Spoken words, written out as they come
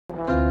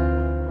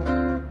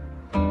Well,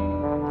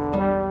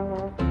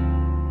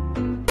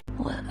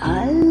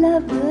 I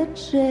love the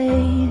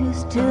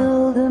chase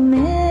till the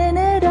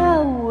minute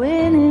I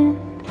win it.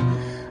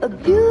 A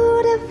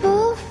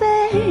beautiful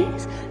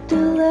face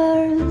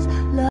delivers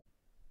love.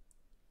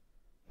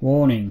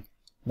 Warning.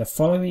 The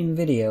following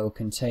video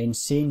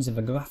contains scenes of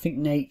a graphic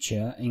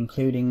nature,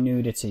 including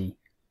nudity.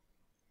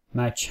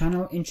 My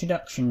channel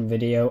introduction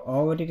video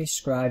already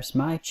describes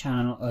my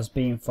channel as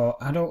being for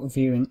adult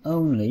viewing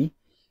only,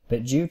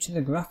 but due to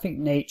the graphic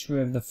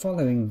nature of the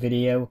following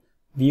video,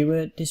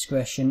 viewer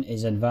discretion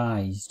is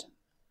advised.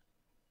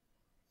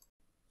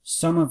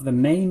 Some of the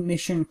main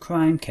mission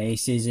crime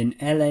cases in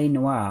LA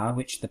Noire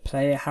which the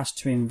player has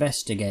to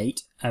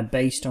investigate are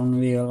based on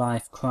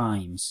real-life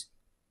crimes.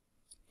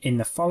 In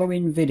the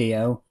following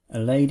video, a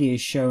lady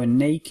is shown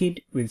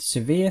naked with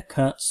severe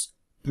cuts,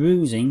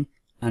 bruising,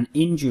 and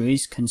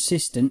injuries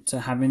consistent to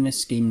having the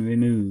skin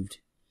removed.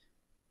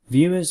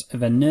 Viewers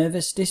of a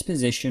nervous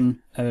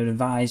disposition are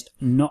advised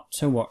not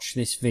to watch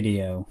this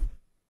video.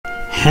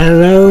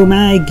 Hello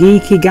my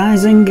geeky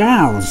guys and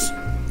gals!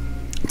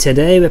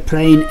 Today we're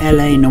playing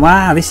LA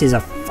Noire. This is a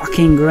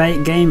fucking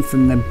great game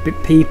from the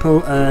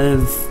people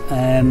of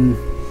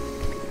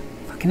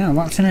fucking hell,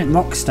 what's in it?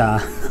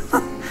 Rockstar.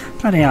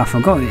 Bloody hell, I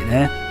forgot it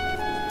there.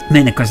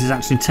 Mainly because it's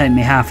actually taken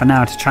me half an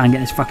hour to try and get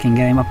this fucking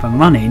game up and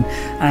running,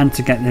 and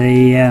to get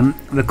the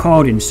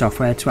recording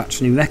software to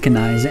actually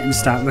recognise it and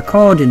start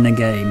recording the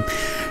game.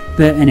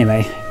 But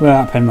anyway, we're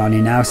up and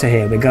running now, so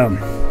here we go.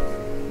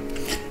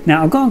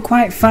 Now, I've gone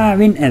quite far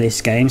into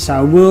this game, so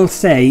I will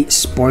say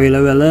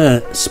spoiler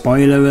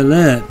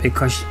alert,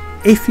 because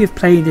if you've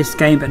played this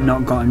game but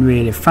not gotten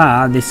really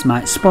far, this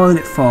might spoil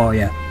it for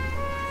you.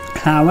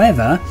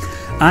 However,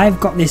 I've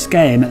got this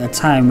game at the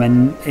time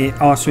when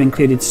it also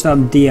included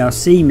some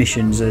DLC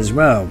missions as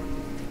well.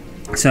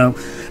 So,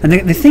 and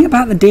the thing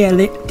about the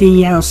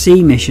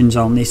DLC missions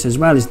on this as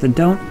well is they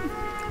don't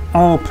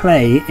all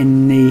play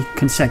in the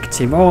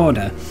consecutive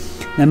order.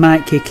 They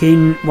might kick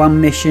in one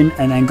mission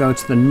and then go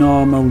to the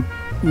normal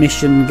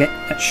mission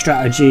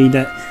strategy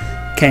that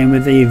came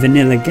with the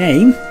vanilla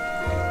game,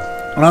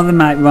 or they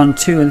might run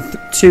two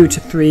to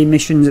three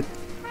missions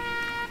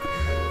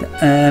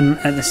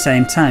at the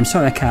same time.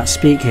 Sorry I can't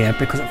speak here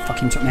because it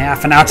fucking took me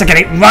half an hour to get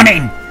it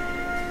running.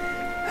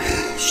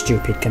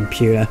 Stupid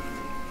computer.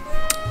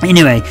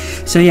 Anyway,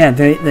 so yeah,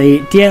 the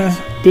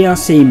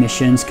DLC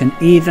missions can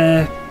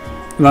either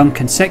run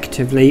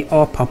consecutively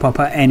or pop up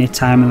at any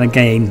time of the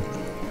game.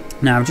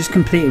 Now I've just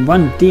completed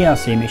one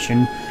DLC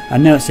mission. I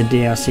know it's a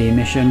DLC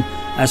mission.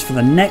 As for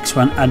the next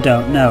one, I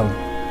don't know.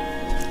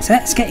 So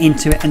let's get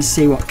into it and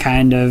see what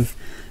kind of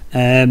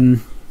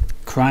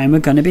crime we're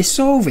going to be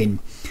solving.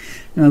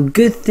 Now, a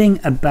good thing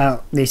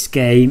about this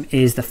game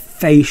is the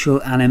facial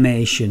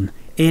animation.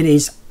 It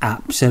is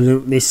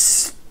absolutely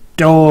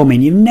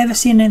storming. You've never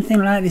seen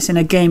anything like this in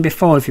a game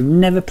before. If you've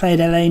never played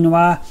LA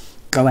Noire,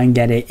 go and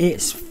get it.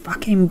 It's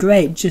fucking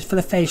great just for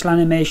the facial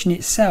animation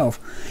itself.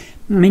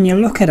 I mean, you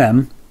look at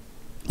them,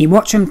 you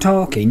watch them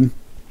talking,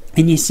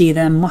 and you see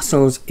their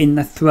muscles in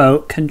the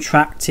throat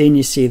contracting,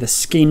 you see the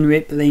skin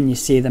rippling, you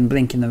see them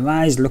blinking their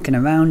eyes, looking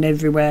around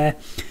everywhere.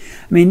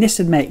 I mean, this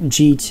would make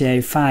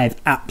GTA 5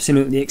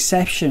 absolutely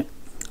exceptional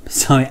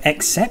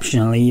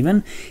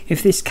even,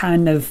 if this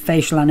kind of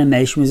facial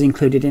animation was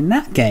included in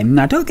that game.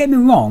 Now, don't get me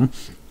wrong,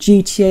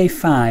 GTA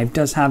 5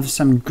 does have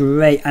some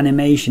great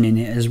animation in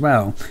it as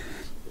well.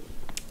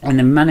 And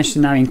they managed to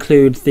now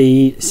include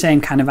the same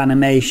kind of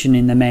animation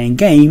in the main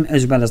game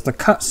as well as the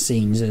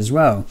cutscenes as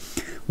well.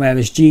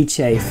 Whereas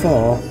GTA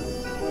 4,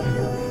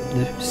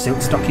 the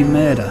silk stocking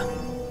murder.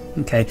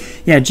 Okay,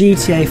 yeah,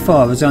 GTA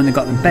 4 has only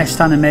got the best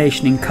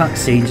animation in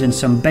cutscenes and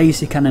some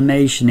basic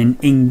animation in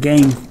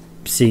in-game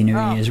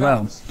scenery as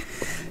well.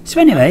 So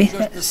anyway,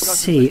 let's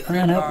see.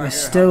 Oh no, we're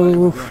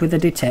still with the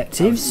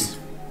detectives.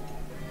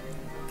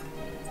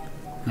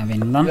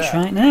 Having lunch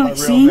right now, it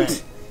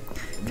seems.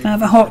 Can I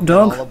have a hot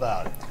dog?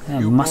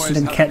 Mustard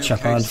and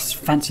ketchup. I'd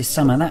fancy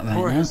some of that right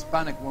now.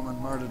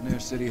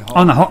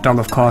 On a hot dog,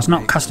 of course,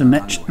 not custom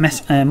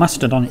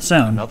mustard on its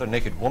own. Another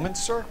naked woman,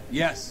 sir?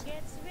 Yes.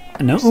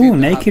 No, ooh,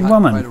 naked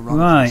woman.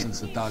 Right.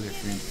 Phelps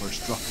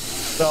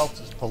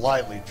is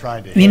politely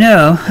trying to. You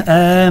know,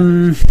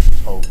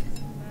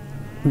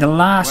 the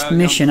last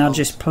mission I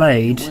just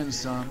played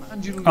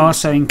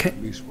also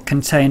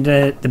contained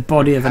the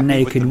body of a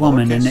naked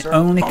woman, and it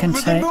only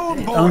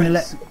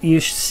let you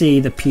see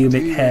the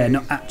pubic hair,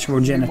 not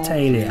actual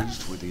genitalia.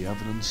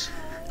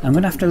 I'm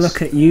gonna have to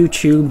look at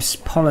YouTube's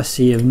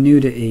policy of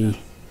nudity.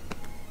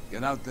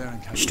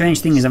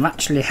 Strange thing is, I've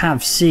actually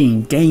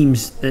seen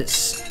games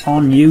that's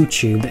on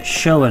YouTube that's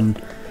showing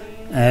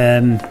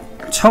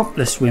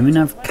topless women.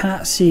 I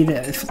can't see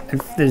that if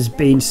there's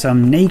been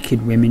some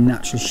naked women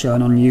actually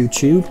shown on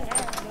YouTube.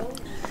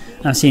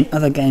 I've seen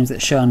other games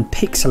that show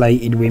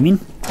pixelated women,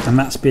 and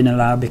that's been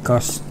allowed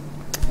because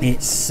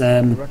it's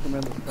I don't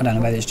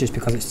know whether it's just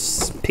because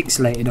it's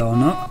pixelated or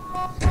not.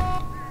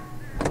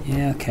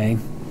 Yeah, okay.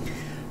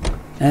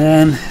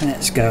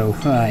 Let's go.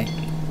 Right.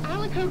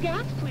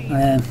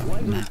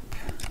 Map.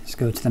 Let's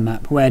go to the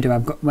map. Where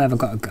have I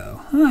got to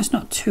go? Oh, it's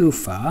not too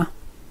far.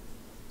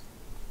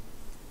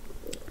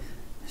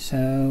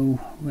 So,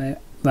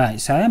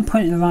 right, so I am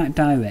pointing in the right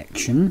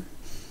direction.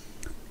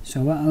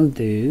 So what I'll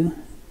do,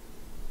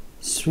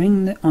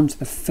 swing onto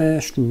the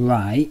first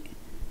right,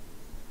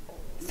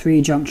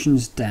 3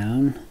 junctions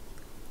down,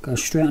 go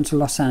straight onto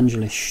Los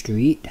Angeles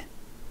Street,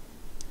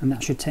 and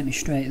that should take me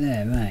straight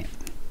there, right.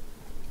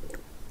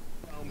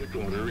 The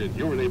corner in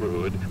your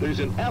neighborhood, there's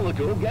an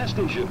Alico gas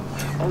station.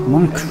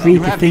 One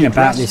creepy thing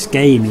about this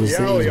game is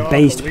that it's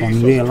based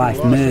upon real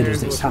life murders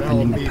that's happened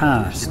in the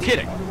past.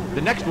 Kidding. The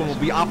next one will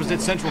be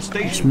opposite Central Which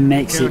Station.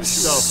 makes it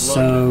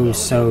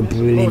so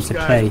brilliant to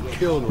play.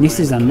 And this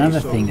is another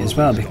thing as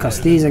well,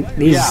 because these It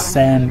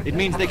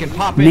means they can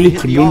pop in to hit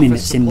naked the women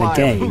office that's in the supply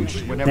game,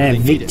 of whenever they're they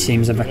need it.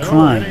 victims of a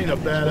crime,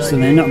 so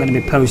they're not going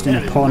to be posed in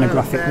a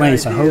pornographic way,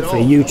 so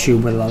hopefully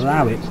YouTube will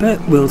allow it,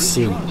 but we'll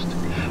see.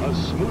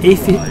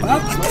 If it... Oh,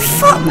 what the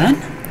fuck, man?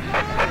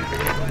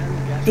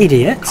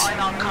 Idiot.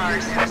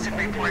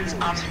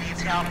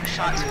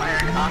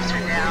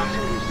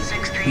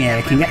 Yeah,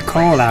 you can get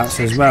call-outs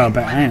as well,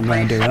 but I ain't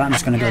going to do that. I'm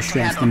just going to go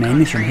straight into the main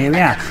mission. Here we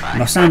are,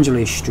 Los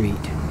Angeles Street.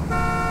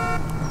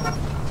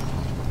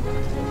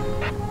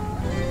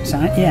 So,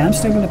 yeah, I'm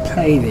still going to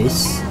play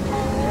this.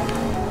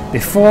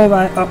 Before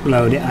I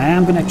upload it, I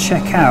am going to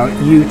check out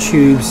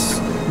YouTube's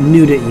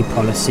nudity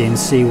policy and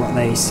see what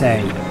they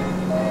say.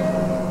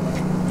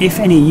 If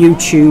any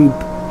YouTube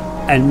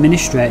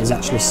administrators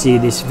actually see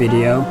this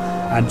video,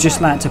 I'd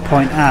just like to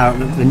point out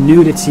that the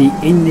nudity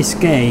in this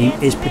game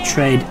is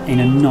portrayed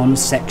in a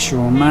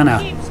non-sexual manner.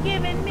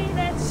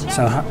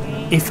 So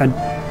if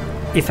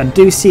I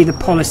do see the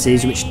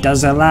policies which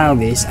does allow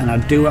this, and I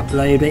do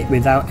upload it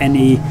without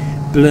any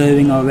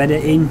blurring or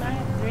editing,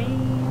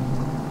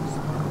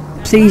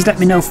 please let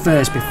me know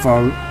first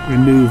before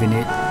removing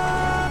it.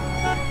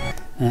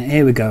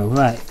 Here we go.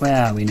 Right,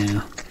 where are we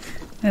now?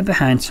 We're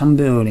behind some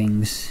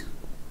buildings.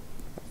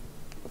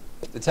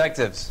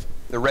 Detectives,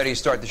 they're ready to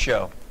start the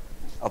show.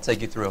 I'll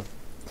take you through.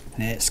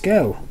 Let's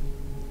go.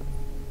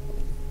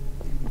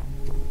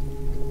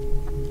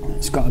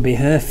 It's got to be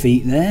her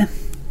feet there.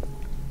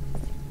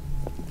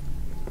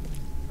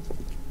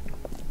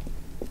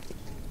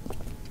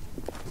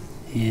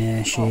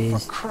 Yeah, she Oh,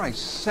 is. for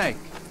Christ's sake.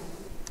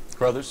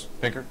 Brothers,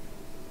 Pinker?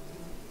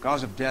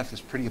 Cause of death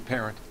is pretty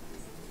apparent.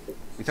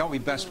 We thought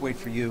we'd best wait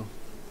for you.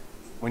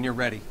 When you're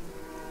ready.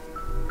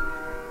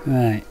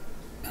 Right.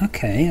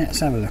 Okay, let's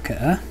have a look at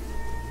her.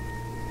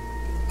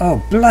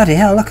 Oh, bloody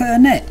hell, look at her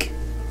neck.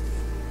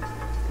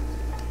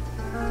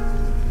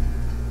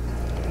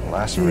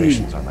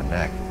 Lacerations on the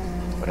neck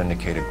would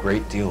indicate a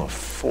great deal of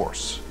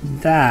force.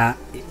 That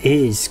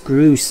is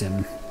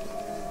gruesome.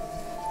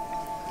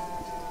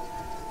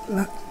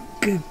 Look,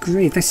 good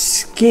grief, the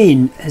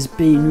skin has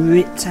been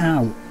ripped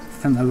out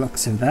from the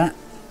looks of that.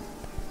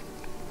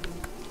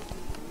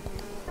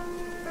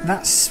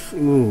 That's,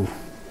 ooh,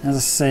 as I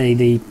say,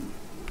 the...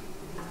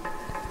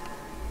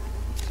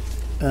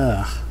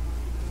 Ugh.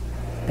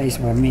 Based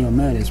on real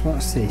murders,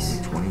 what's this?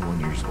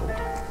 21 years old.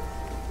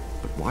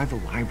 But why the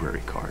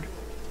library card?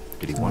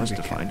 Did he want us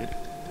to find it?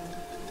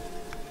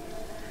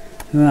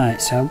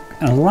 Right, so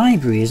a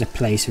library is a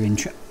place of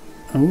interest.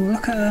 Oh,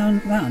 look at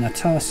that on her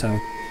torso.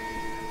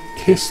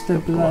 Kiss the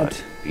blood,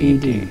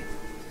 ED.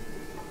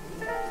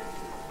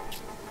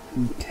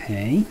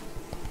 Okay.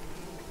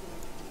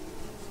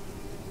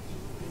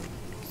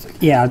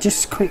 Yeah, I'll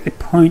just quickly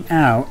point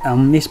out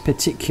on this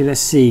particular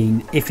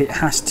scene if it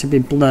has to be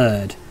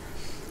blurred.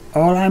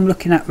 All I'm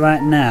looking at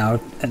right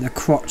now at the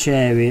crotch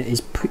area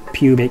is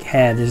pubic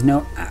hair. There's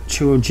no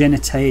actual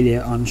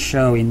genitalia on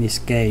show in this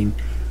game.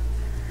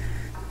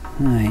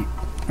 Right,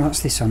 what's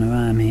this on her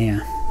arm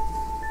here?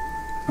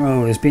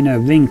 Oh, there's been a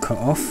ring cut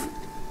off.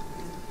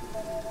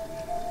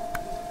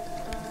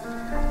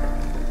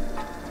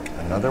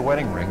 Another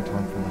wedding ring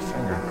torn from the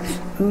finger.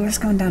 Oh, it's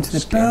gone down to the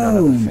Skinned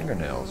under the bone.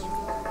 fingernails.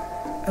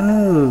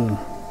 Oh,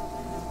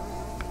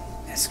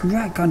 it's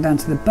right gone down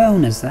to the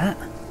bone, is that?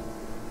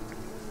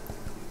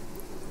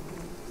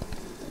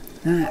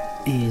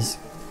 That is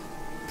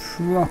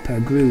proper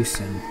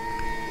gruesome.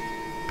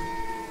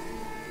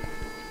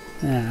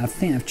 Yeah, I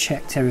think I've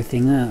checked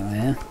everything out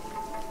there.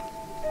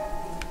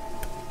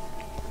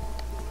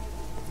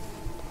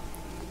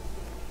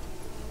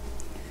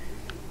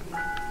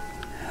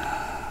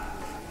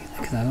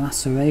 Look at that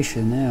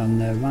laceration there on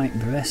the right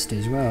breast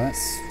as well.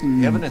 That's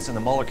The evidence in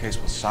the Mueller case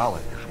was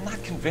solid. I'm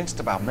not convinced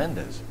about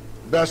Mendez.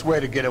 The best way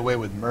to get away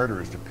with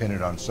murder is to pin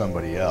it on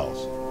somebody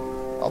else.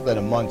 I'll bet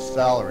a month's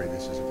salary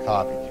this is a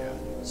copycat.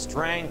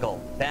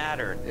 Strangled,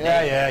 battered.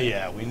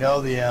 Yeah. We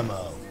know the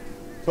M.O.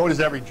 So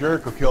does every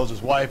jerk who kills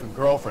his wife and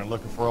girlfriend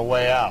looking for a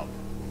way out.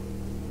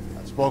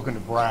 I've spoken to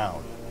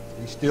Brown.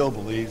 He still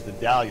believes the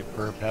Dahlia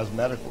perp has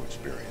medical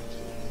experience.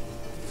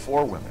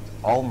 4 women,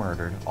 all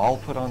murdered, all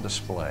put on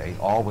display,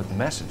 all with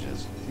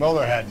messages.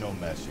 Mueller had no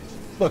message.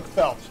 Look,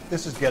 Phelps,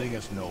 this is getting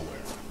us nowhere.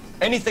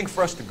 Anything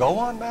for us to go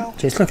on, Mal?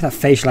 just look at that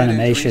facial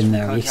animation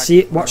though. You see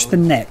it, watch the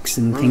necks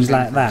and things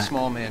like that.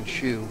 Small man's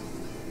shoe.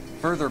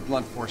 Further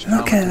blunt force.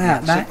 Look at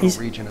that. That is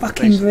region of the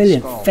fucking base of the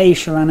brilliant. skull.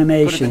 Facial Could have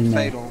animation been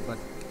there. fatal, but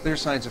clear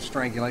signs of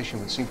strangulation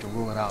would seem to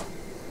rule it out.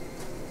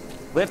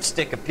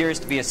 Lipstick appears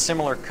to be a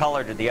similar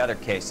color to the other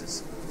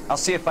cases. I'll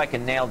see if I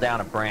can nail down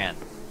a brand.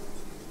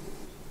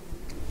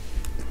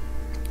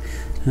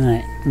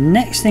 Right,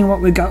 next thing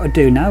what we've got to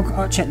do now, we've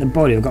got to check the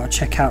body, we've got to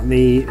check out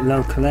the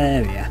local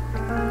area.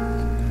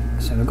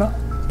 So we've got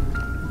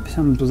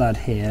some blood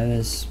here,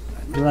 there's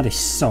bloody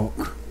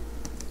sock.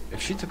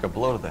 If she took a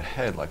blow to the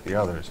head like the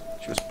others,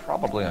 she was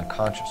probably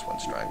unconscious when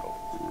strangled.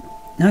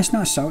 No, it's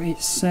not sock,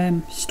 it's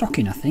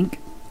stocking, I think.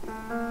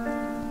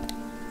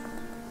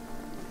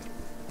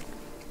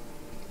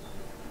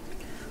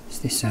 What's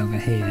this over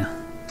here?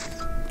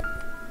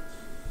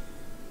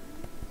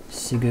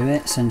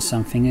 Cigarettes and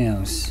something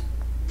else.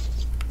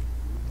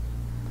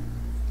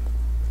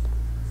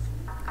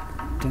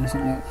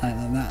 Doesn't look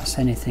like that's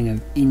anything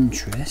of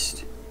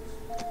interest.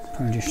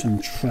 Probably just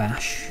some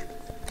trash.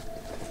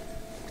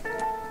 What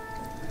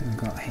have we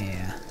got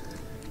here?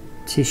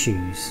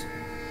 Tissues.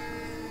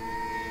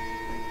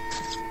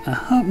 I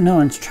hope no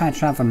one's tried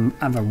to have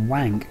a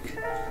wank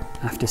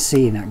after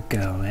seeing that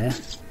girl there.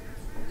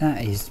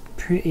 That is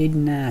pretty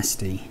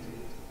nasty.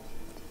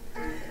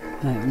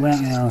 Right,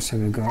 what else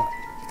have we got?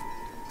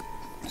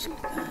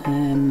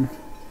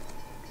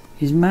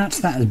 He's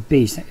marked that as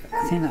beast.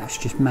 I think that's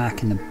just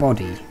marking the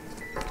body.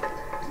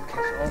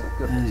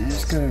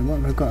 Let's go. What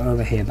have we got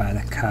over here by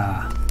the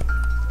car?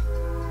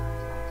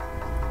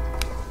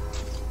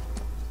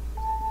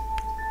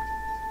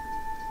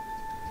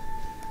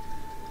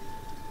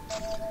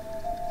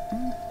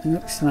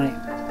 Looks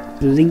like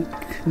Blink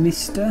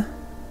Mister.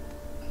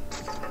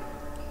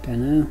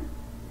 Don't know.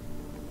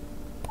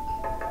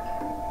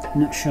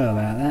 Not sure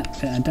about that,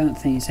 but I don't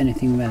think it's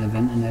anything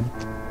relevant. And a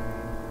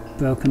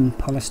broken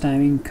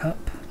polystyrene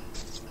cup.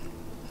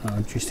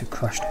 Oh, just a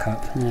crushed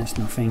cup. That's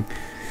nothing.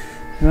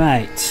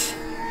 Right.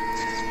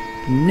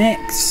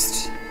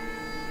 Next.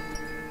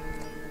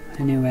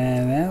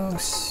 Anywhere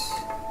else?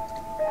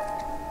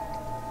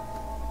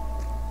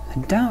 I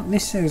doubt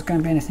this there's going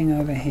to be anything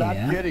over here.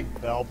 Stop kidding,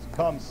 Phelps.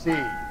 Come see.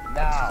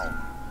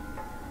 Now.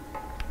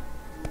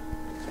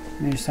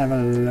 Let me just have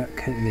a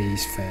look at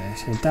these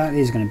first. I doubt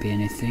there's going to be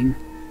anything.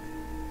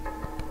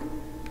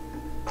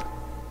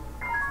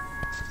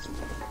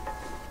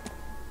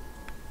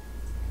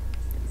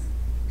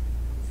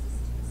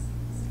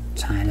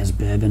 Tyler's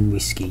bourbon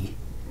whiskey.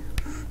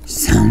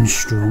 Sounds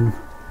strong.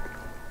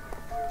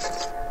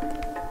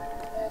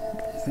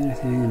 Is there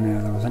anything?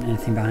 No, there wasn't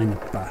anything behind the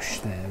bush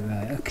there.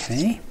 Right,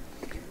 okay.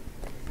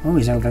 Oh,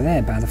 he's over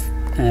there by the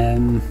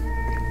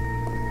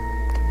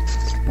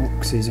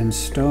boxes and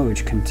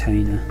storage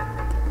container.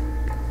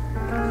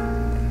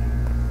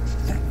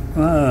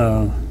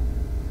 Whoa.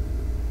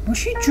 Was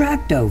she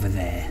dragged over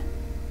there?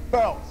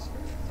 Phelps,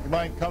 you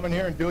mind coming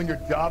here and doing your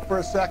job for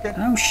a second?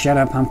 Oh, shut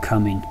up, I'm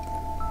coming.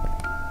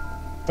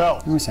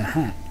 Phelps. Oh, it's a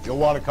hat. You'll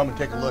want to come and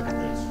take a look at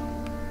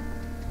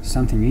this.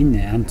 Something in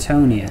there.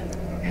 Antonia.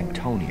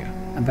 Antonia.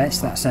 I bet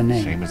that's her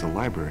name. Same as a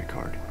library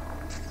card.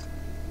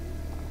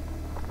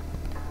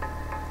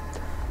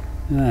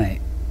 Right.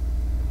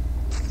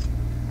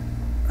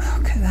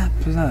 Look at that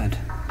blood.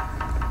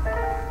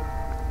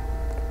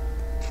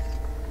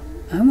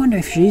 I wonder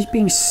if she's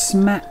being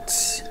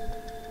smacked.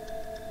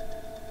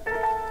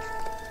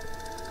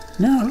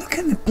 No, look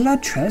at the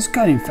blood trails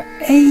going for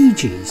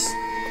ages.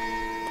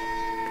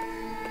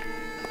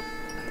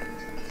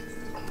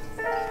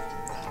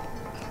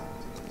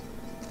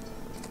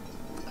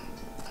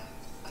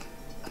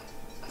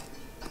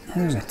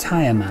 Those are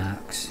tyre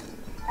marks.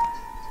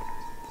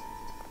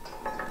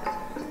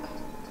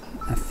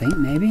 I think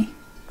maybe.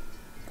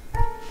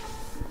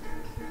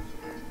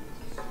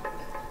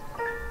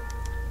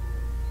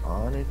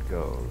 On it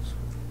goes.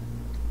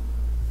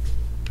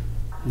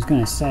 I was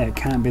going to say it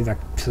can't be the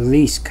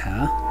police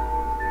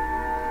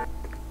car.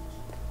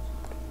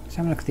 Let's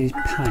have a look at these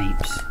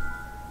pipes.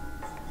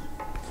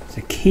 It's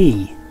a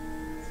key.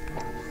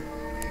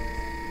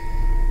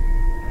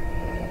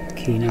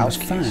 Key number House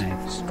keys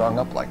 5. strung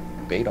up like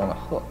bait on a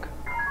hook.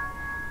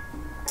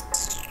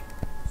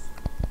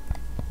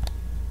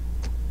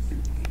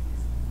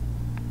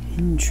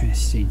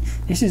 Interesting.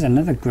 This is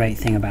another great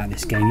thing about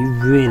this game.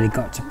 You've really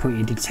got to put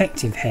your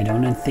detective head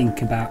on and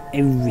think about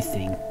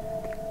everything.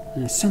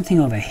 There's something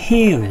over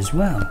here as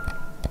well.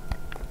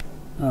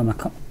 Oh, my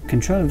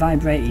controller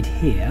vibrated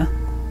here.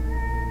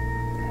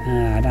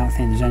 I don't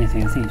think there's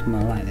anything. I think it's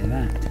more likely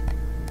that.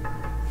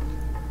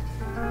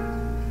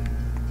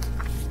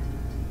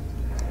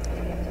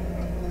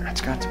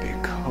 That's got to be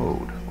a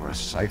code or a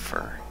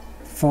cipher.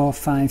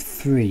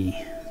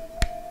 453.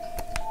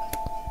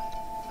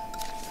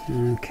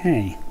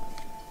 Okay.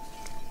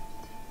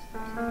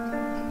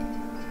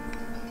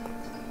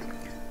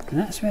 And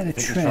that's where the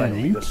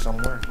trailing.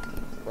 Somewhere.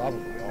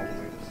 Probably all the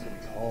way to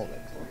City Hall.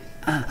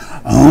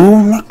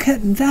 Oh, look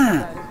at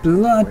that!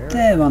 Blood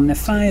there on the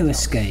fire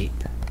escape.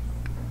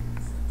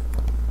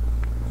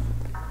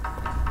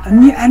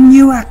 I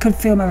knew I could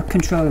feel my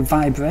controller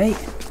vibrate.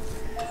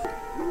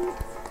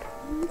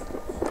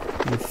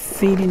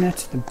 feeding her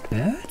to the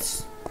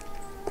birds?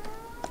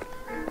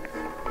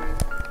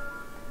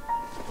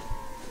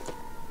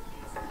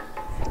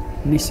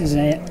 Mrs.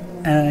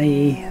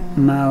 A.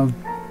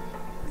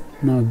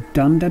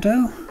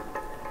 Maldonado?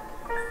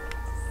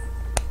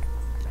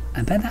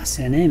 I bet that's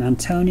her name,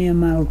 Antonia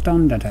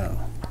Maldonado.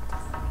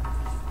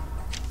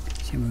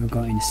 See what we've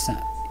got in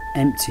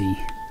empty.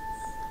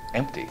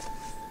 Empty?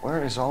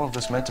 Where is all of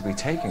this meant to be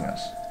taking us?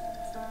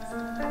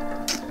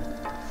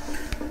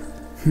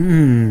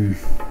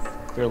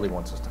 Clearly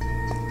wants us to.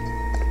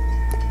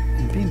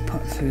 It's been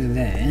put through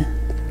there,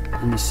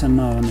 and there's some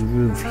more on the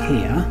roof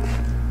here.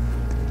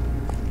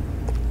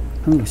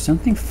 Oh,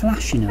 something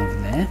flashing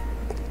over there.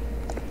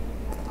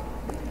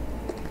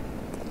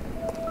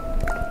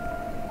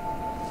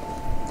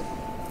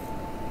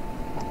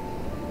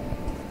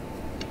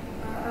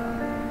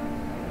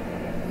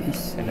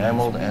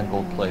 Enameled and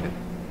gold-plated.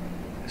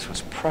 This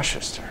was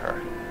precious to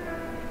her.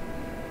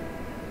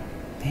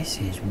 This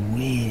is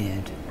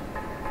weird.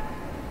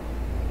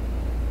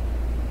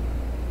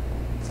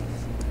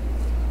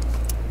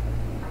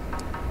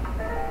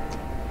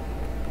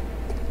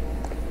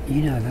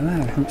 You know, there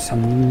are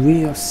some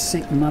real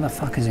sick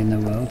motherfuckers in the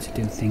world to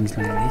do things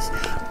like this.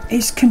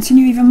 It's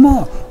continue even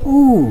more.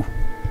 Ooh.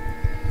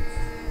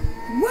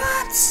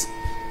 What?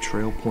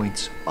 Trail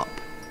points up.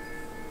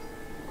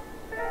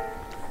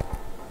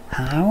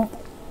 How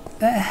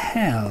the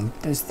hell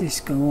does this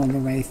go all the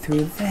way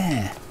through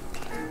there?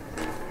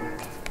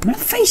 Am I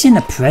facing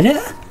the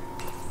predator?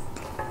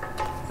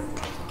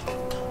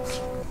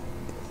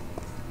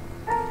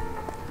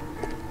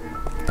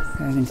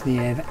 Goes into the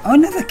air. Oh,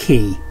 another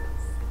key.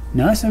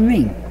 No, it's a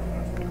ring.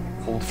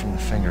 Pulled from the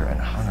finger and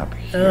hung up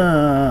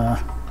here.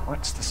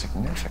 What's the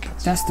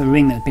significance? That's the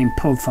ring that's been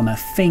pulled from her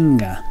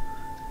finger.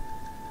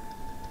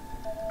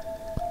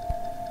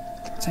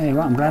 Tell you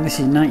what, I'm glad this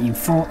is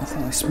 1940s. I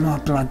thought there's more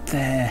blood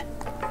there.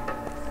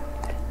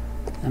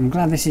 I'm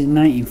glad this is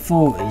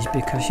 1940s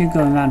because you're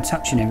going around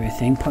touching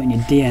everything, putting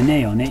your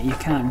DNA on it. You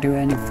can't do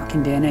any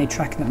fucking DNA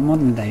tracking that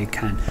modern day you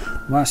can.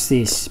 What's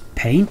this?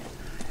 Paint?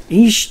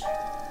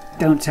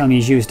 Don't tell me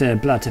he's used her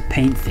blood to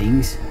paint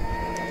things.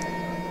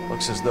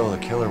 Looks as though the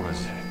killer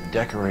was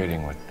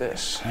decorating with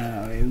this.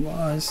 Oh, he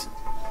was.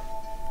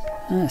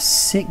 A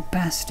sick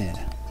bastard.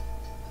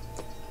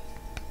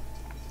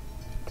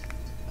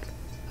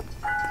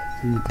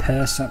 And the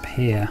purse up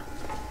here.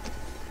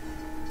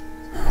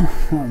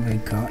 What have we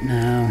got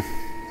now?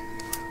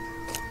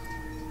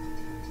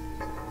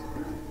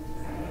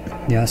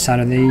 The other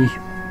side of the...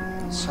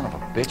 Son of a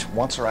bitch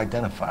wants her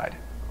identified.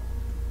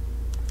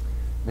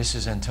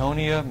 Mrs.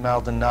 Antonia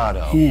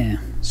Maldonado. Yeah.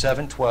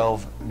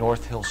 712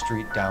 North Hill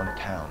Street,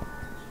 downtown.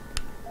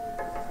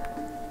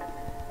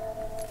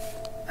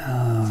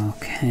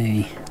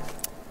 Okay.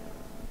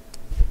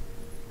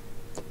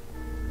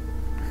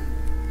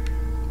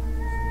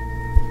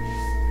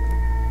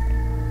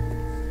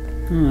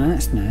 Oh,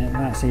 that's nice.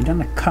 Right, so you've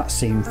done a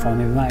cutscene for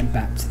me right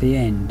back to the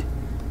end.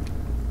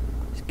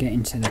 Let's get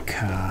into the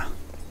car.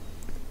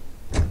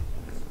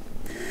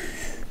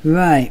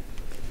 Right.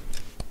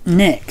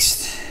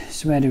 Next.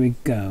 So where do we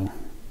go?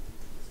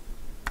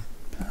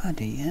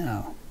 Bloody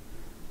hell.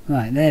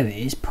 Right, there it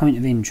is. Point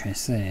of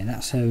interest there.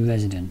 That's her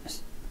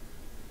residence.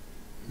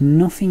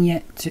 Nothing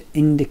yet to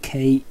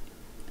indicate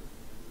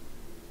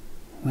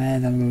where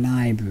the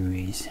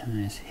library is.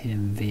 There's a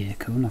hidden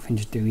vehicle. Nothing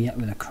to do yet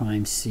with a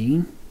crime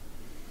scene.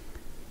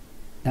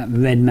 That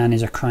red man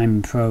is a crime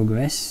in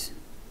progress.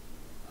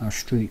 Or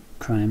street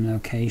crime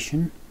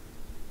location.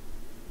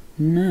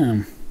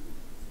 No.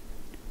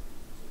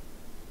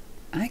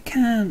 I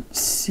can't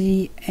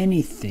see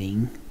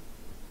anything.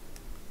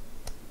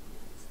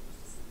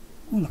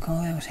 Oh, look,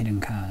 all those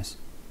hidden cars.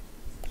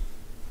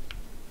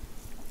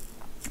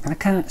 I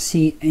can't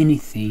see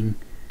anything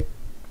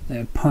that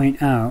would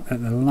point out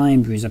that the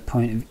library is a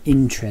point of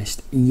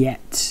interest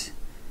yet.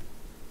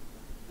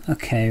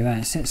 Okay,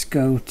 right, so let's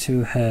go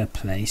to her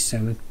place. So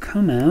we'll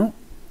come out,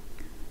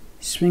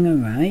 swing a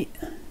right,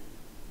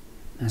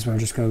 as well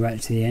just go right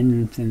to the end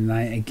and then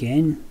right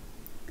again,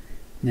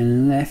 and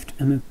then left,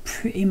 and we're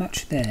pretty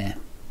much there.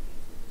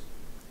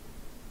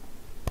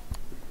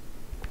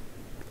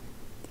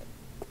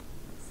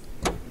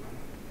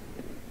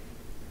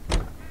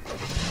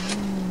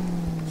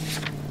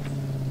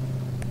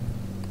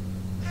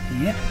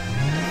 Yep.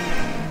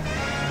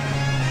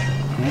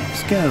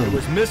 Let's go. It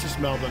was Mrs.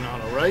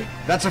 Maldonado, right?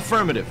 That's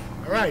affirmative.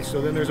 All right, so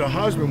then there's a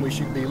husband we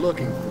should be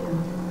looking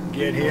for.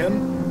 Get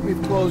him,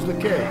 we've closed the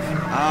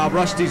case.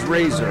 Rusty's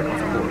razor,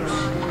 of course.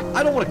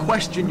 I don't want to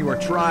question your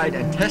tried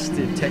and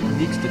tested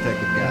techniques,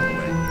 Detective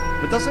Galloway.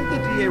 But doesn't the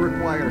DA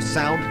require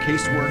sound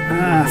casework?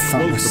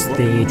 Fuck with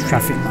the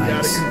traffic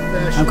lights.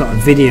 I've got a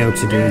video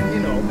to do. And, you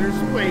know, there's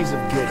ways of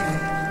getting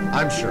it.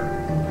 I'm sure.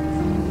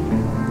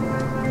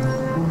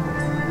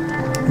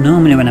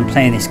 Normally when I'm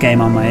playing this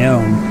game on my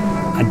own,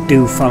 I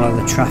do follow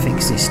the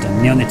traffic system.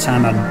 The only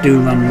time I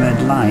do run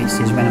red lights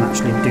is when I'm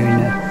actually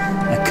doing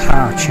a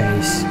car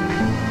chase.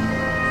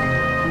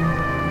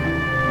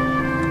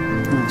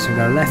 Right, so we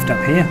go left up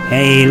here.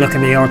 Hey, look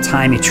at the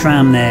old-timey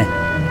tram there.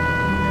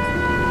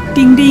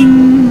 Ding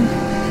ding!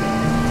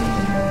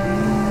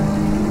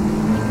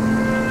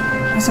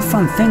 That's a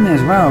fun thing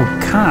as well.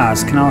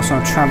 Cars can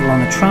also travel on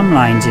the tram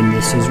lines in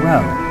this as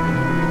well.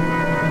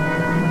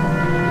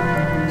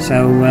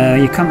 So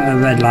you come to a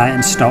red light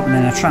and stop, and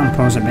then a tram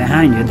pulls up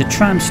behind you. The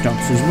tram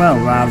stops as well,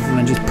 rather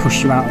than just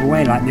push you out of the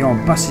way like the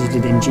old buses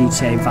did in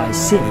GTA Vice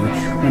City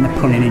when they're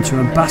pulling into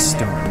a bus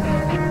stop.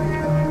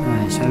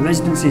 Right, so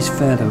residence is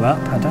further up.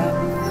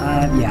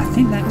 Yeah, I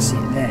think that's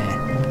it there.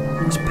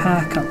 Let's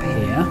park up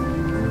here.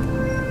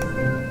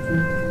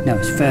 No,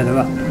 it's further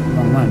up.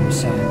 Wrong one.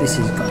 So this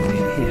has got to be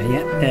it here.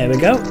 Yep, there we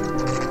go.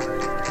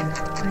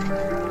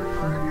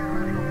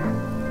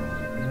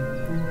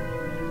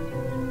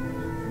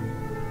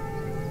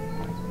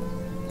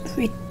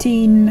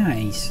 Pretty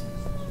nice.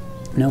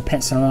 No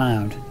pets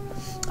allowed.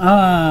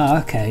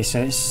 Ah, okay.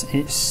 So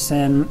it's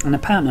an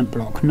apartment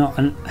block, not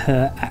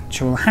her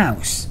actual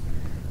house.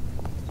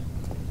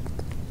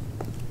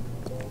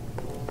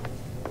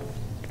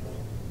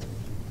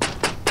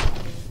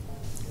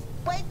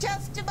 Wait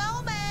just a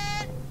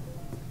moment.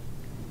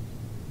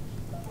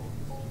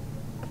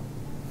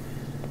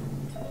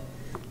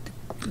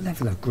 The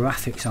level of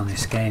graphics on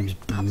this game is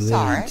brilliant. I'm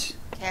sorry.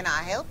 Can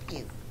I help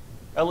you?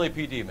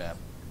 LAPD, ma'am.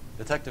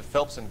 Detective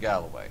Phelps in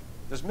Galloway.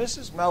 Does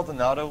Mrs.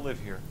 Maldonado live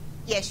here?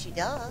 Yes, she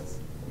does.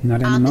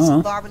 Not I'm anymore.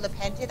 Mrs. Barbara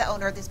LaPente, the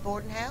owner of this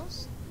boarding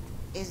house.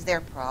 Is there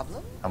a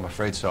problem? I'm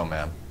afraid so,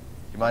 ma'am.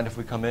 Do you mind if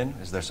we come in?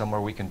 Is there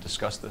somewhere we can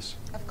discuss this?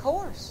 Of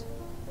course.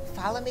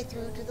 Follow me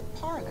through to the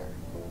parlor.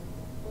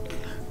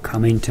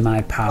 Come into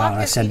my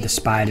parlour, said the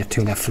spider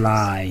to the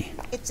fly.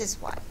 It's his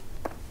wife.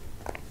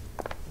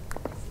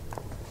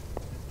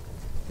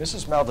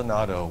 Mrs.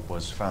 Maldonado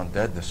was found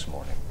dead this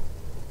morning.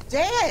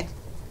 Dead?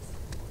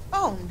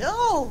 Oh,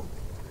 no.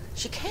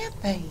 She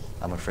can't be.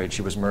 I'm afraid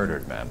she was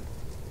murdered, ma'am.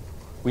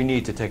 We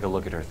need to take a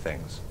look at her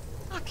things.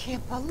 I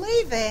can't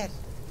believe it.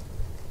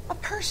 A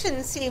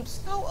person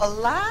seems so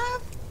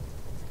alive,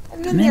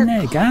 and then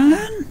they're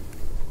gone.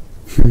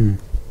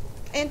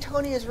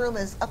 Antonia's room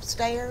is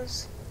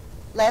upstairs,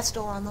 last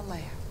door on the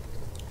left.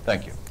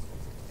 Thank you.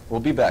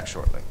 We'll be back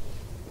shortly.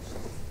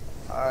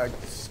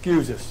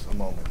 Excuse us a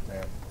moment,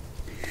 ma'am.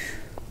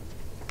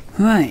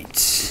 Right,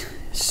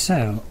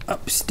 so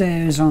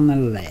upstairs on the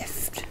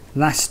left.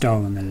 Last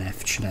door on the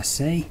left, should I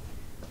say?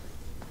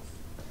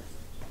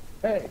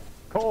 Hey,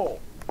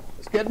 Cole,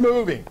 let's get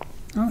moving.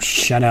 Oh,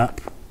 shut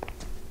up.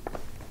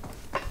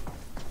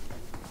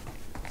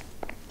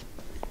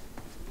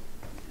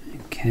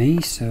 Okay,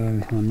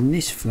 so on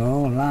this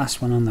floor,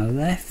 last one on the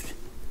left.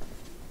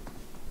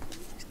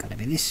 It's got to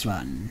be this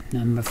one,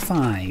 number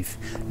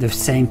 5. The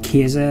same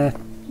key as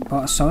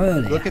what I saw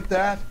earlier. Look at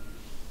that.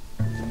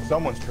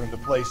 Someone's turned the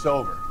place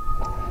over.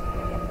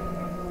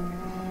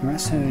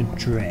 That's her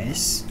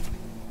dress.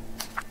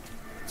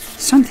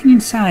 Something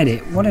inside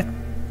it. What a...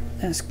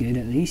 That's good,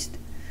 at least.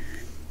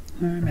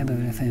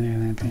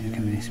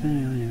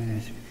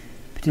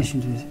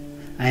 Petition to...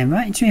 I am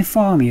writing to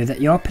inform you that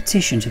your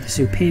petition to the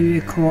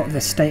Superior Court of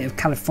the State of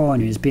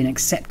California has been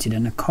accepted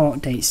and a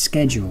court date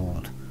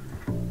scheduled.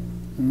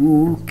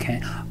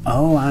 Okay.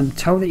 Oh, I'm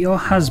told that your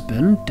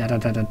husband,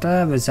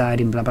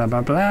 residing blah blah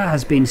blah blah,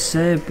 has been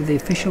served with the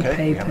official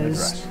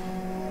papers.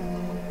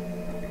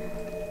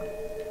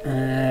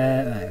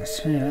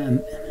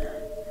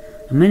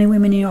 Many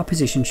women in your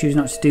position choose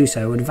not to do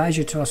so. I would advise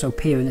you to also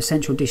appear in the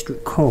Central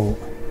District Court.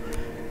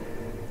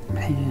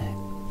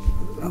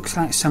 Looks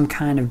like some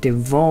kind of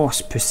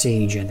divorce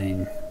procedure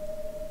then.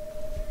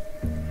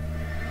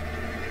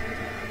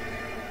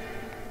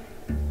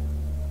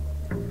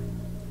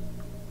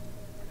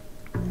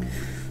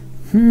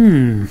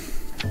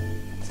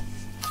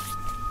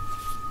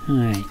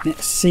 Alright,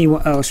 let's see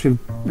what else we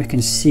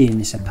can see in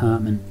this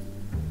apartment.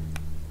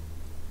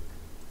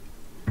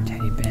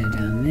 Teddy bear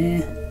down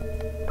there.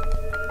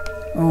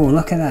 Oh,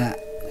 look at that.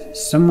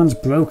 Someone's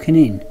broken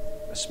in.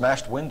 The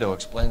smashed window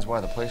explains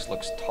why the place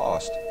looks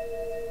tossed.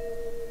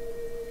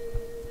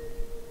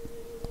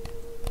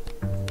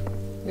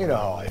 You know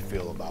how I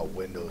feel about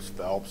windows,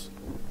 Phelps.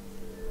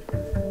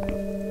 We'll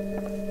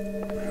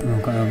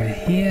go over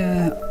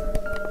here.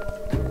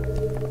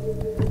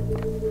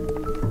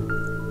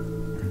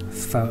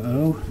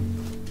 Photo.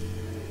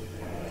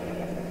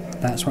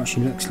 That's what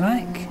she looks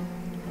like.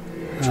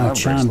 The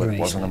charm bracelet bracelet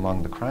wasn't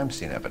among the crime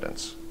scene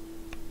evidence.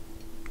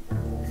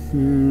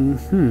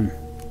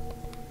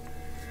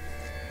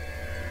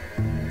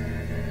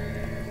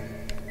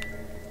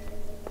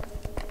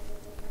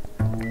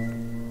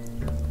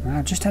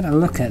 I just had a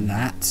look at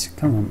that.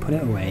 Come on, put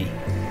it away.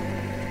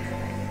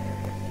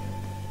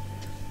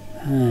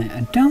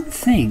 I don't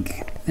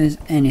think there's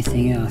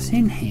anything else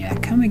in here.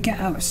 Can we get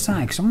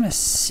outside? Because I want to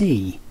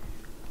see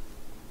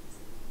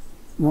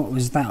what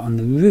was that on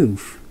the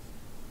roof.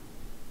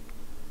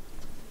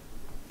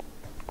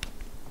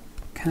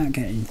 Can't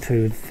get in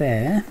through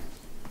there.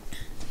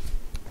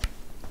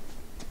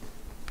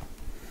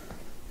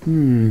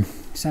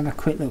 Let's have a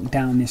quick look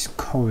down this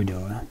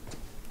corridor.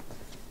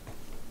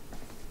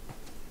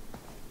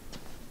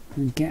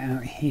 And get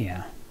out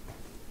here.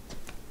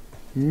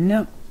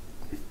 Nope.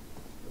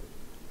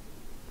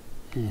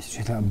 It's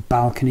just a little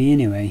balcony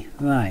anyway.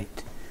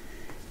 Right.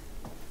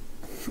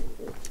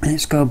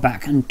 Let's go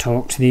back and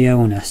talk to the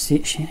owner.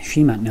 See,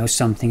 she might know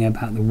something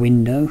about the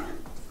window.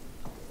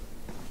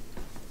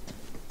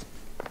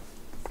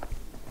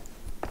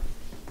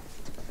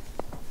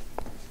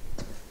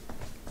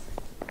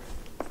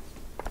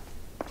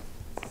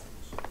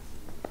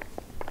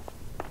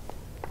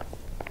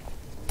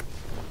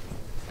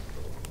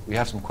 We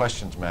have some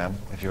questions, ma'am,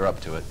 if you're up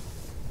to it.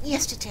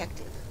 Yes,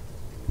 Detective.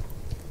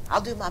 I'll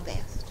do my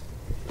best.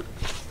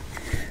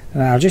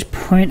 I'll just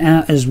point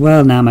out as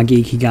well now, my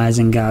geeky guys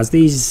and gals,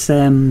 these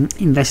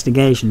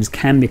investigations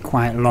can be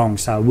quite long,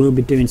 so I will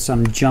be doing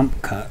some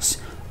jump cuts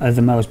of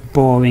the most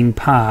boring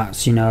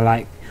parts, you know,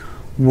 like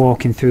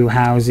walking through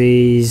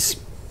houses,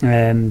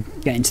 getting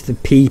to the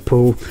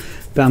people,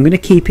 but I'm going to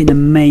keep in the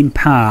main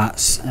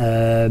parts,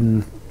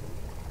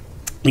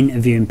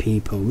 interviewing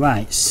people.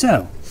 Right,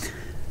 so,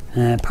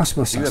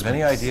 possible suspects. Do you have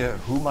any idea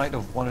who might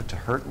have wanted to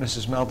hurt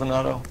Mrs.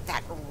 Maldonado?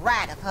 That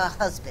rat of her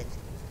husband,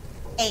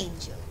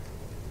 Angel.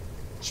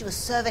 She was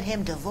serving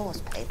him divorce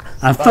papers.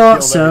 I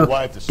thought so.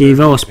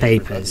 Divorce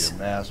papers. A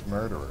mass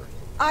murderer.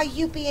 Are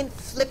you being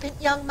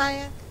flippant, young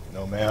man?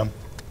 No, ma'am.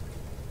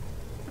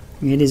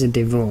 It is a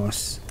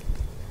divorce.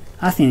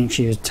 I think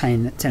she was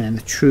telling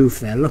the truth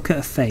there. Look at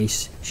her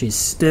face. She's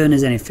stern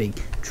as anything.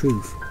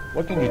 Truth.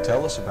 What can you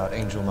tell us about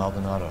Angel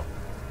Maldonado?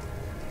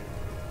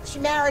 She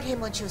married him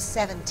when she was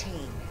 17.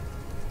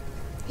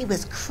 He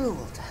was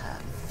cruel to her.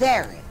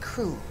 Very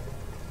cruel.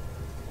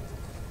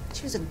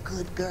 She was a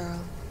good girl.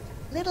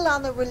 Little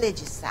on the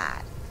religious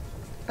side,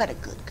 but a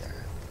good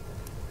girl.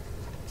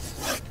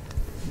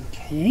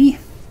 Okay.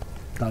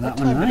 Got that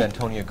one right. What time did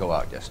Antonia go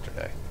out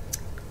yesterday?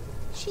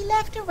 She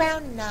left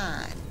around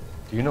 9.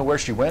 Do you know where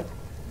she went?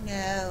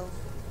 No,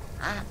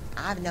 I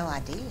have no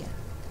idea.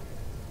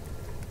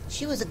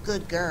 She was a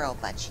good girl,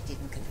 but she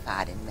didn't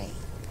confide in me.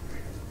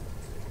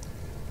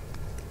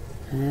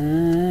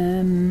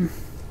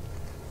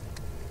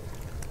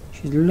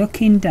 She's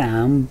looking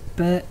down,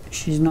 but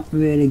she's not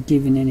really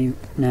giving any...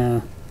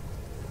 No.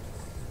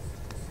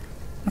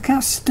 Look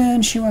how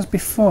stern she was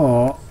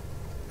before.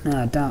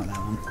 No, I doubt that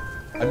one.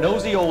 A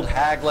nosy old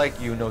hag like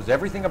you knows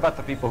everything about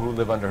the people who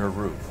live under her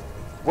roof.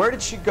 Where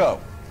did she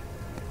go?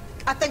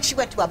 I think she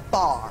went to a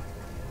bar.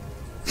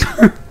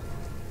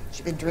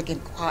 She's been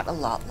drinking quite a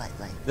lot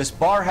lately. This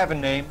bar have a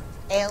name?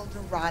 El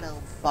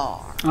Dorado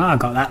Bar. Oh, I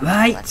got that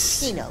right.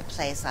 Latino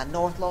place on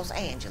North Los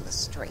Angeles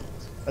Street.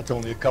 That's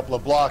only a couple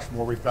of blocks from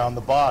where we found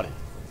the body.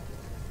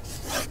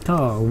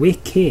 Oh,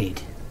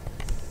 wicked.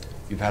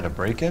 You've had a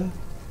break-in?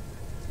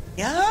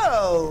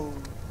 No.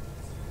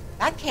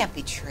 That can't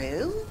be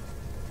true.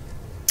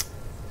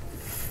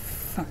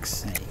 Fuck's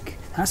sake.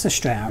 That's a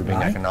straight out You're being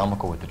lie.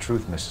 economical with the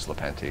truth, Mrs.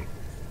 Lepenti.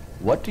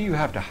 What do you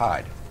have to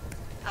hide?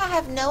 I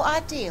have no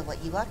idea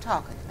what you are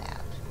talking about.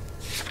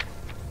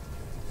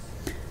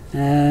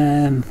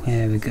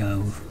 Where we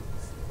go.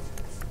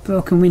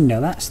 Broken window,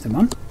 that's the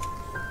one.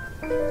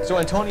 So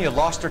Antonia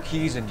lost her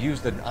keys and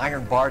used an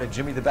iron bar to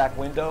jimmy the back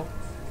window?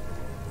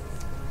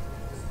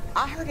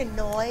 I heard a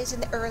noise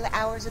in the early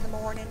hours of the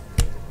morning.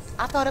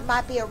 I thought it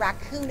might be a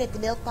raccoon at the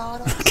milk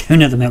bottles.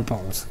 Raccoon at the milk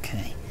bottles,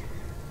 okay.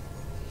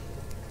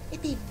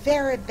 It'd be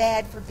very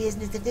bad for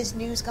business if this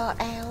news got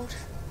out.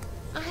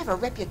 I have a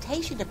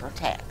reputation to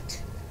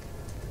protect.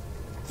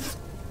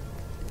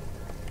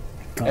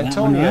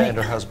 Antonia and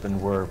her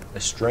husband were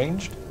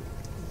estranged?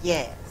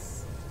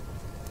 Yes.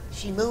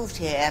 She moved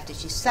here after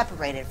she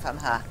separated from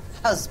her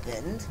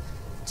husband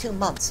 2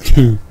 months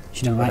ago.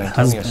 She don't like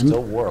Antonia husband.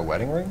 still wore a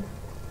wedding ring?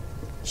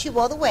 She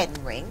wore the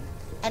wedding ring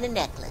and a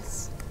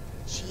necklace.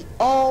 She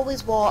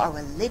always wore a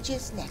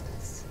religious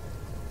necklace.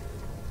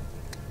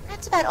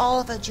 That's about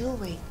all of her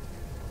jewelry.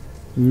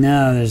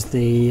 No, there's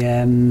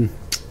the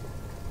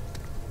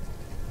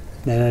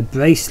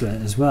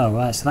bracelet as well,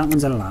 right? So that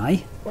one's a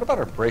lie. What about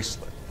her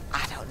bracelet?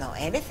 I don't know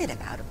anything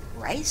about a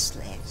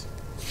bracelet.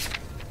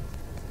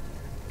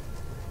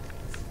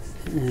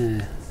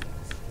 There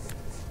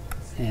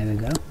we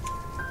go.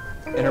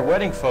 In her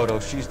wedding photo,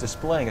 she's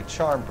displaying a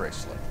charm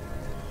bracelet.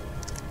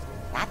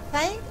 That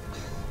thing?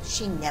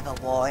 She never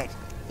wore it.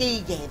 He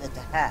gave it to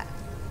her.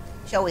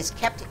 She always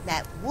kept it in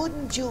that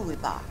wooden jewelry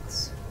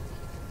box.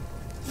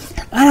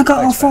 And I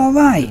got all 4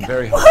 right.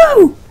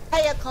 Woohoo!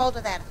 Pay a call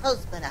to that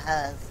husband of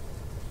hers.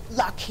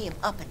 Lock him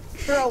up and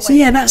throw away. So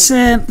yeah, that's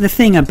the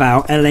thing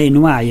about LA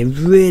Noire.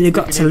 You've really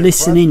got to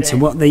listen into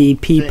what the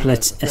people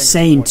are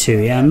saying to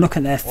you and look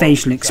at their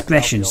facial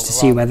expressions to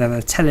see whether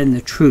they're telling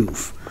the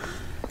truth.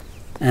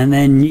 And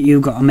then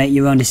you've got to make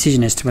your own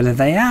decision as to whether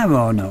they are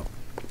or not.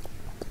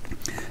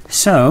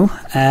 So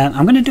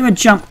I'm going to do a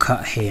jump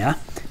cut here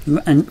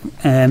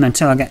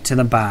until I get to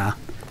the bar.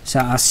 So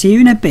I'll see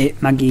you in a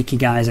bit, my geeky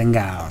guys and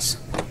gals.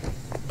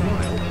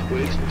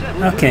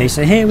 Okay,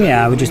 so here we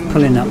are. We're just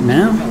pulling up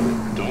now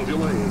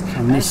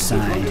from this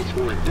side.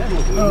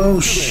 Oh,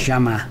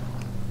 shama.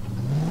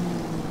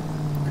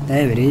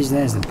 There it is.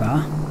 There's the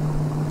bar.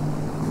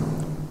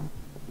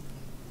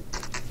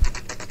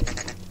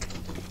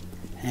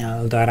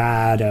 El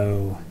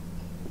Dorado.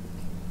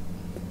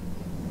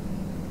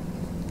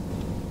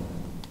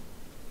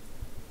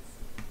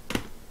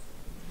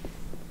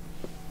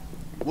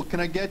 can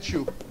I get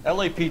you?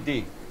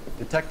 LAPD.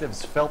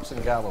 Detectives Phelps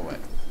and Galloway.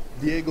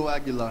 Diego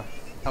Aguilar.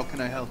 How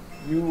can I help?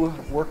 You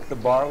worked the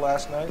bar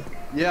last night?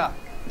 Yeah.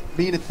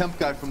 Me and a temp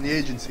guy from the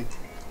agency.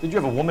 Did you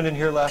have a woman in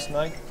here last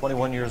night?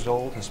 21 years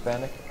old,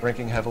 Hispanic,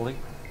 drinking heavily?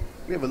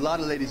 We have a lot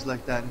of ladies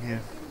like that in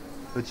here.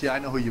 But yeah, I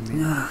know who you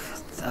mean. I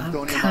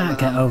can't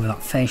get over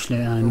that facial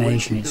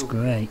animation, it's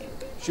great.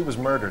 She was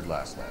murdered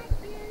last night.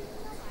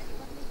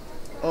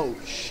 Oh,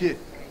 shit.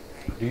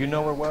 Do you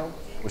know her well?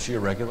 Was she a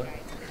regular?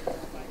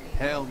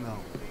 Hell no.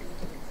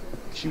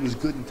 She was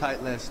good and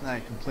tight last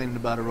night, complaining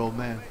about her old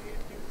man.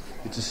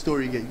 It's a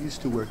story you get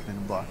used to working in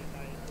a bar.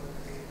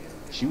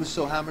 She was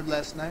so hammered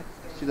last night,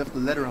 she left a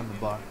letter on the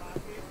bar.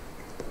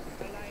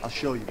 I'll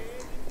show you.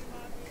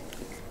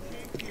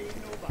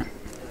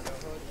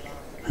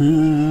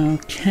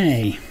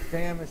 Okay.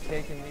 Sam has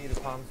taken me to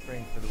Palm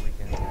Springs for the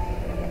weekend.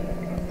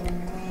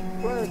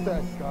 Where's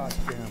that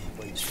goddamn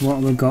place? So what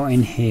have we got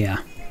in here?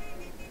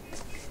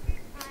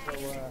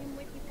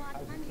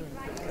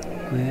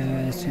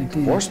 Where's it?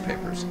 Divorce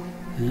papers.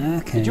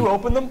 Okay. Did you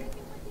open them?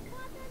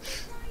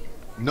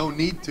 No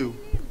need to.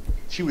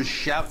 She was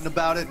shouting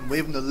about it and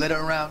waving the letter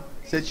around.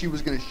 Said she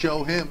was going to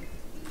show him.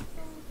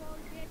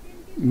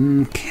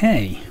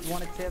 Okay.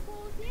 Want a tip?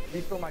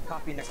 Refill my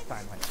copy next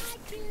time, honey.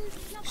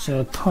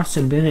 So the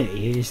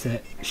possibility is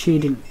that she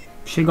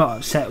got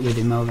upset with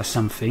him over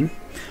something.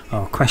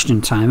 Oh,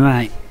 question time,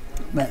 right.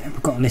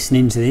 We've got to listen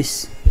into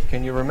this.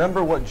 Can you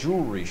remember what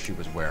jewelry she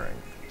was wearing?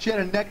 She had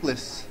a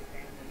necklace.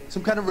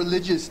 Some kind of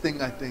religious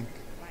thing, I think.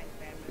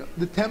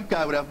 The temp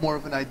guy would have more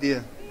of an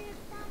idea.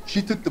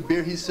 She took the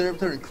beer he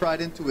served her and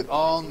cried into it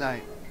all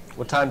night.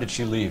 What time did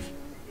she leave?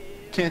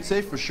 Can't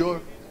say for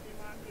sure.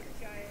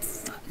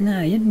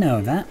 No, you'd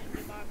know that.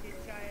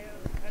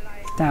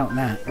 Doubt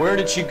that. Where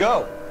did she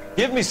go?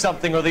 Give me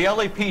something or the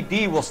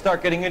LAPD will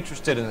start getting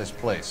interested in this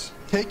place.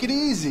 Take it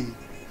easy.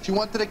 She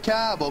wanted a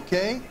cab,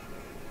 okay?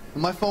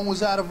 And my phone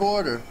was out of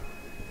order.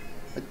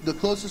 The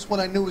closest one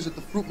I knew was at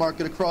the fruit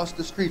market across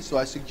the street, so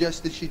I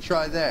suggested she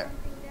try there.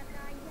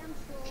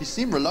 She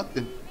seemed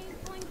reluctant.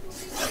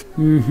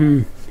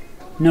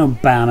 No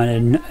bam,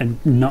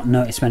 I'd not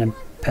notice when a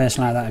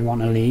person like that would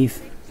want to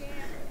leave.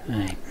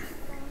 Right.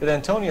 Did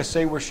Antonia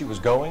say where she was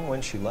going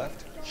when she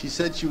left? She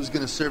said she was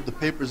going to serve the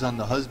papers on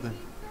the husband.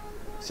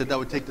 Said that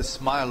would take the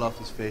smile off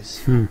his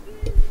face.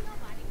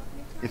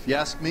 If you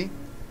ask me,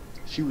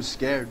 she was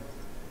scared.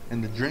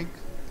 And the drink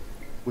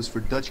was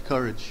for Dutch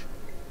courage.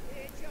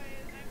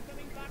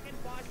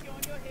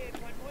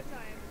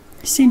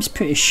 He seems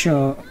pretty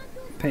short,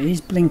 but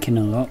he's blinking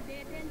a lot.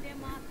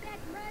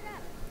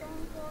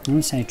 I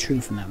wouldn't say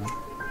truth on that one.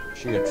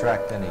 She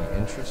attract any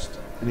interest?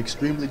 An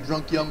extremely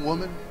drunk young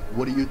woman?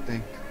 What do you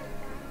think?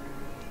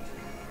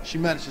 She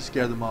managed to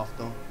scare them off,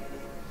 though.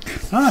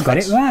 Oh, I got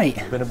it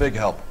right. Been a big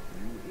help.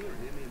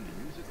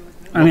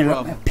 I mean,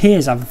 look, it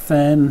appears I've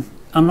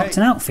unlocked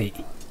an outfit.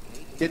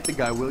 Get the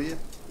guy, will you?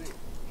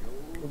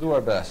 We'll do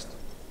our best.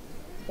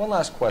 One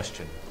last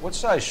question. What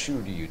size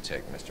shoe do you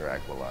take, Mr.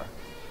 Aguilar?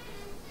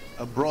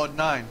 A broad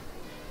 9.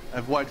 I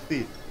have wide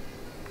feet.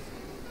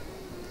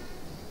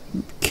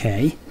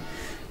 Okay.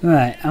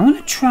 Right, I want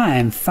to try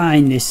and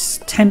find this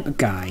temp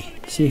guy.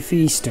 See if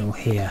he's still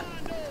here.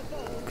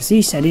 Because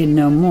he said he'd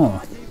know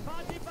more.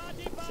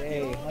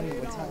 Say, honey,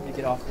 what time do you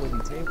get off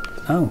wooden table?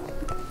 Oh,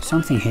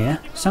 something here.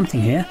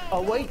 Something here.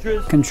 A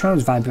waitress.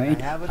 Controls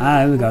vibrating.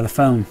 Ah, here we go, the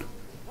phone.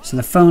 So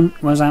the phone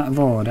was out of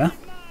order.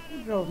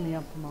 He drove me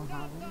up from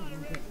Ohio.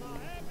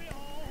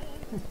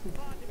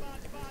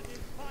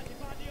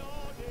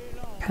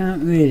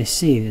 Can't really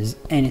see if there's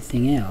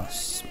anything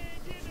else.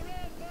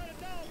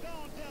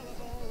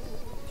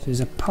 So there's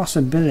a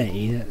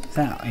possibility that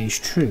that is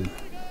true.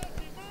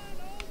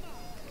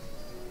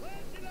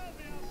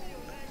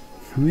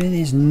 Really,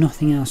 there's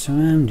nothing else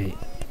around it.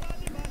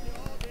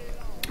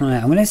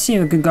 Alright, I'm going to see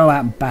if I can go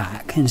out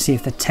back and see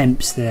if the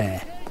temp's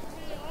there.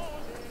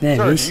 There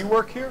Sir, it is. do you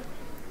work here?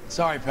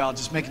 Sorry, pal,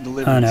 just making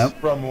deliveries. Oh, no.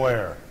 From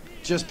where?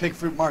 Just Pig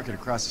Fruit Market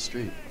across the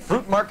street.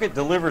 Fruit Market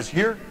delivers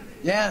here?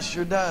 Yeah,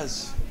 sure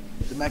does.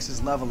 The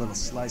Mexicans love a little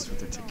slice with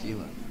their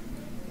tequila.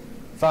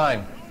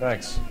 Fine,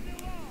 thanks.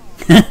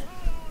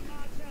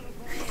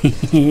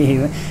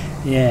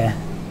 Yeah.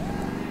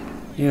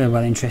 You were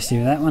well interested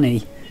with that, wasn't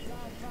he?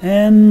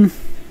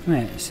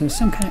 Right, so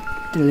some kind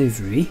of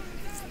delivery.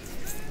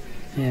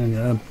 There we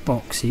go,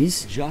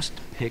 boxes. Just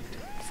picked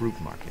Fruit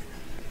Market.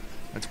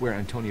 That's where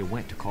Antonia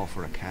went to call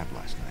for a cab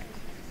last night.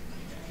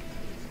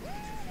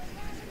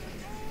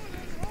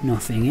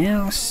 Nothing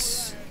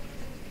else.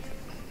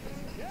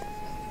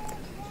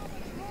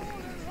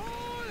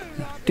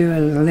 Do a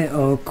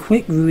little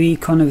quick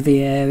recon of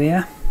the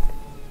area.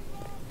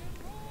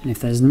 And if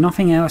there's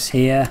nothing else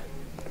here,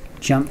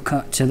 jump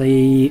cut to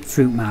the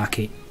fruit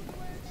market.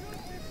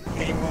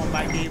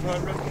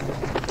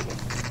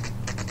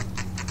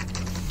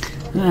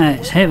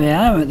 Right, so here we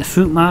are at the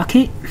fruit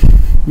market.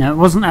 Now, it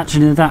wasn't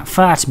actually that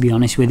far, to be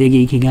honest with you,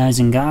 geeky guys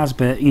and gals,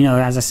 but, you know,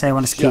 as I say, I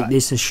want to keep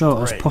this as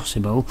short as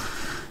possible.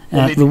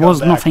 There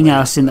was nothing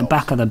else in the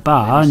back of the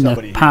bar, in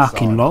the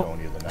parking lot,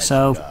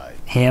 so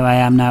here I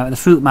am now at the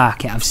fruit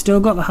market. I've still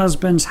got the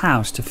husband's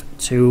house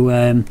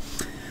to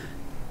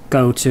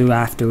go to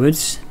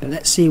afterwards, but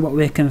let's see what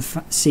we can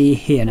see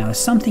here. Now there's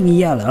something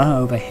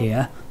yellow over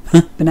here.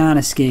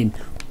 Banana skin.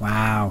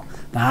 Wow,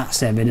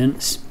 that's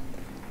evidence.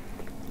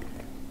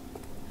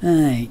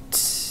 Right,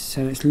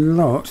 so it's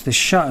locked, the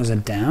shutters are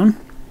down,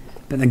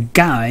 but the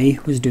guy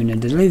was doing a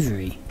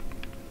delivery.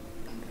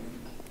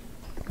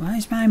 Why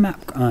is my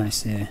map? Oh,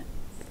 it's there.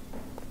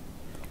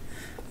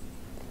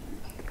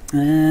 I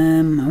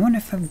wonder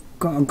if I've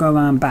got to go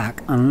around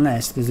back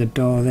unless there's a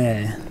door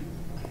there.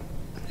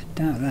 I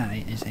doubt that,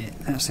 is it?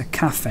 That's a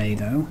cafe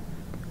though.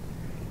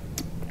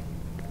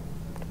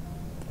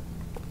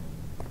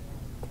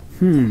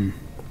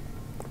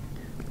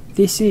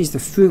 This is the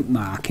fruit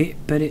market,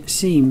 but it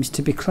seems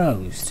to be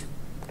closed.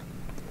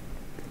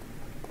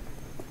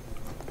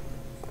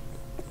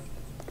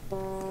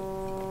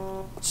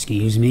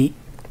 Excuse me.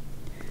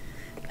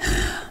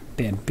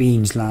 Bit of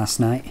beans last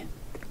night.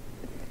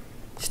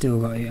 Still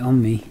got it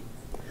on me.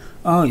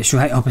 Oh, it's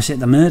right opposite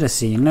the murder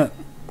scene, look.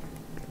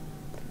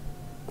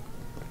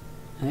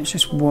 Let's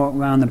just walk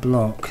round the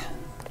block.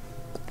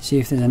 See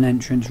if there's an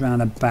entrance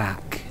round the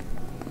back.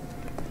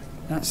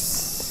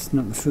 That's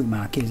not the fruit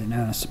market, is it?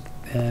 No, that's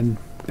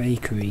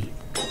bakery.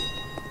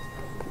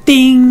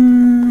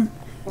 Ding!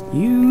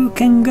 You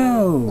can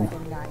go.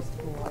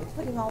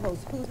 Putting all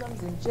those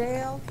hoodlums in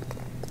jail.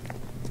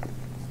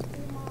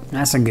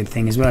 That's a good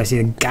thing as well. I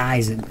see the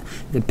guys,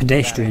 the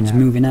pedestrians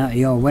moving out of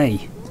your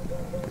way.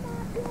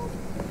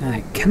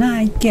 Right, can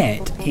I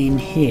get in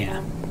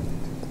here?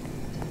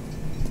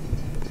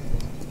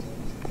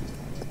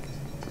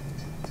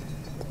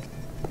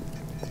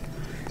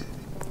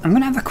 I'm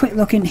going to have a quick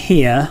look in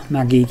here,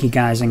 my geeky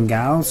guys and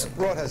gals.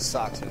 Broad has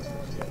socks in it.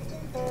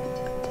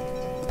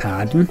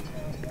 Pardon?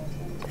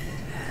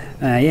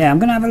 Yeah, I'm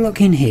going to have a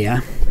look in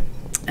here.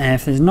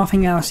 If there's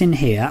nothing else in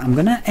here, I'm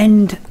going to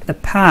end the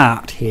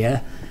part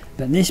here,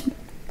 but this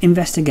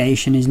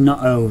investigation is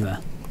not over.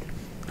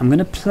 I'm going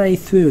to play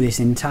through this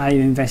entire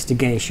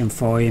investigation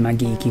for you, my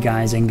geeky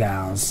guys and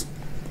gals.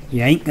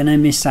 You ain't going to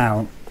miss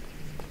out.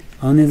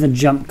 Only the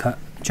jump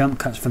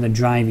cuts for the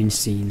driving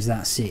scenes,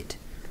 that's it.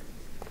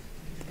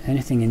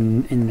 Anything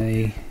in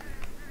the...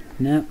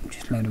 No,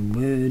 just a load of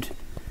word.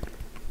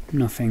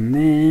 Nothing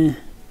there.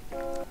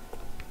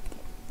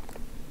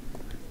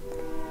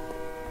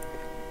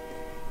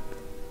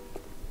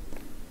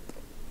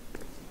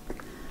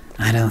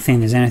 I don't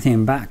think there's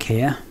anything back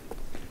here.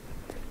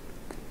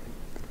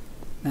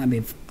 That'd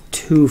be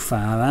too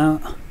far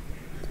out.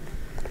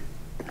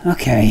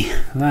 Okay,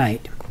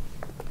 right.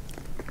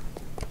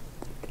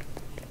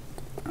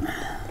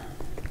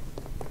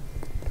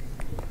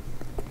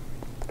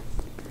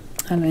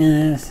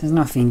 There's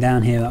nothing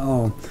down here at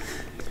all.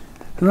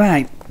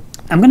 Right,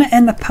 I'm going to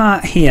end the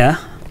part here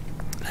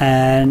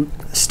and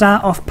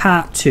start off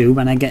part 2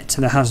 when I get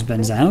to the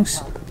husband's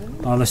house,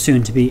 or the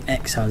soon-to-be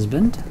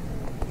ex-husband,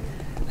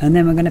 and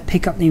then we're going to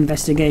pick up the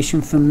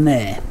investigation from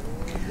there.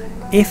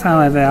 If,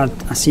 however,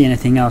 I see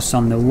anything else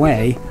on the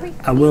way,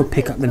 I will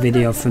pick up the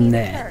video from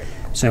there.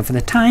 So for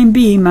the time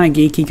being, my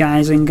geeky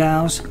guys and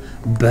gals,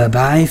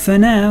 bye-bye for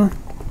now.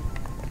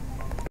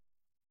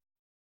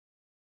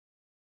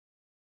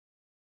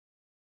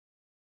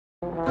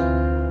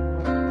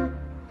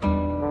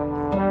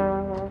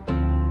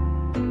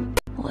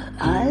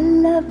 I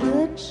love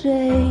the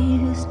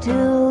chase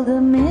till